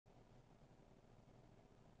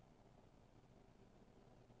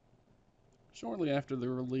Shortly after the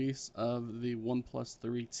release of the OnePlus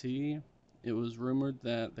 3T, it was rumored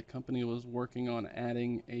that the company was working on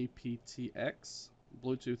adding aptX,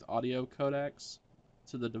 Bluetooth audio codecs,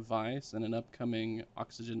 to the device in an upcoming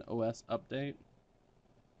Oxygen OS update.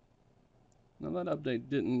 Now that update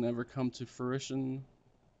didn't ever come to fruition,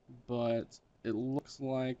 but it looks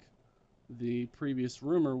like the previous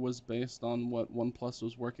rumor was based on what OnePlus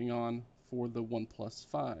was working on for the OnePlus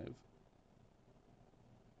 5.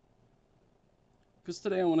 Because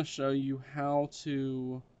today I want to show you how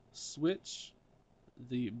to switch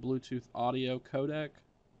the Bluetooth audio codec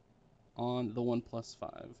on the OnePlus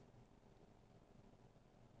 5.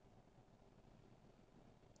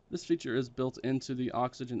 This feature is built into the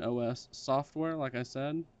Oxygen OS software, like I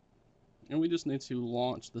said, and we just need to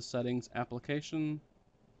launch the settings application.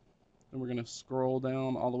 Then we're going to scroll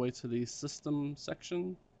down all the way to the system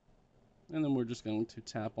section, and then we're just going to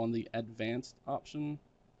tap on the advanced option.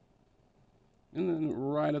 And then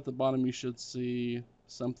right at the bottom you should see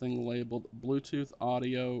something labeled Bluetooth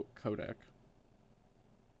audio codec.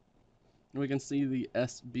 And we can see the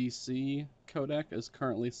SBC codec is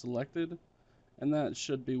currently selected, and that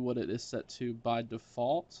should be what it is set to by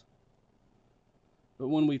default. But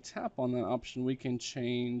when we tap on that option, we can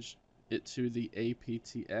change it to the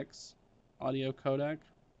aptX audio codec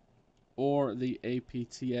or the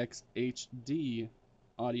aptX HD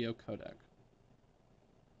audio codec.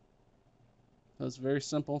 So it's very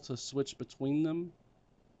simple to switch between them.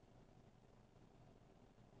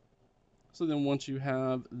 So then once you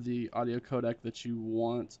have the audio codec that you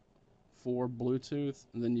want for Bluetooth,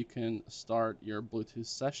 then you can start your Bluetooth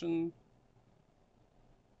session,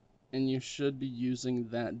 and you should be using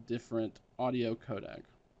that different audio codec.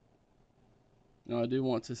 Now I do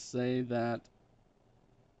want to say that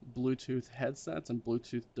Bluetooth headsets and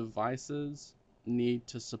Bluetooth devices need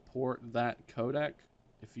to support that codec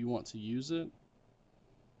if you want to use it.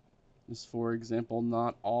 As for example,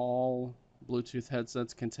 not all Bluetooth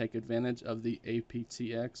headsets can take advantage of the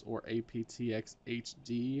aptX or aptX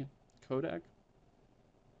HD codec.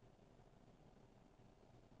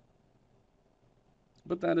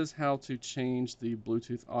 But that is how to change the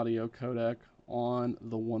Bluetooth audio codec on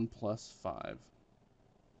the OnePlus 5.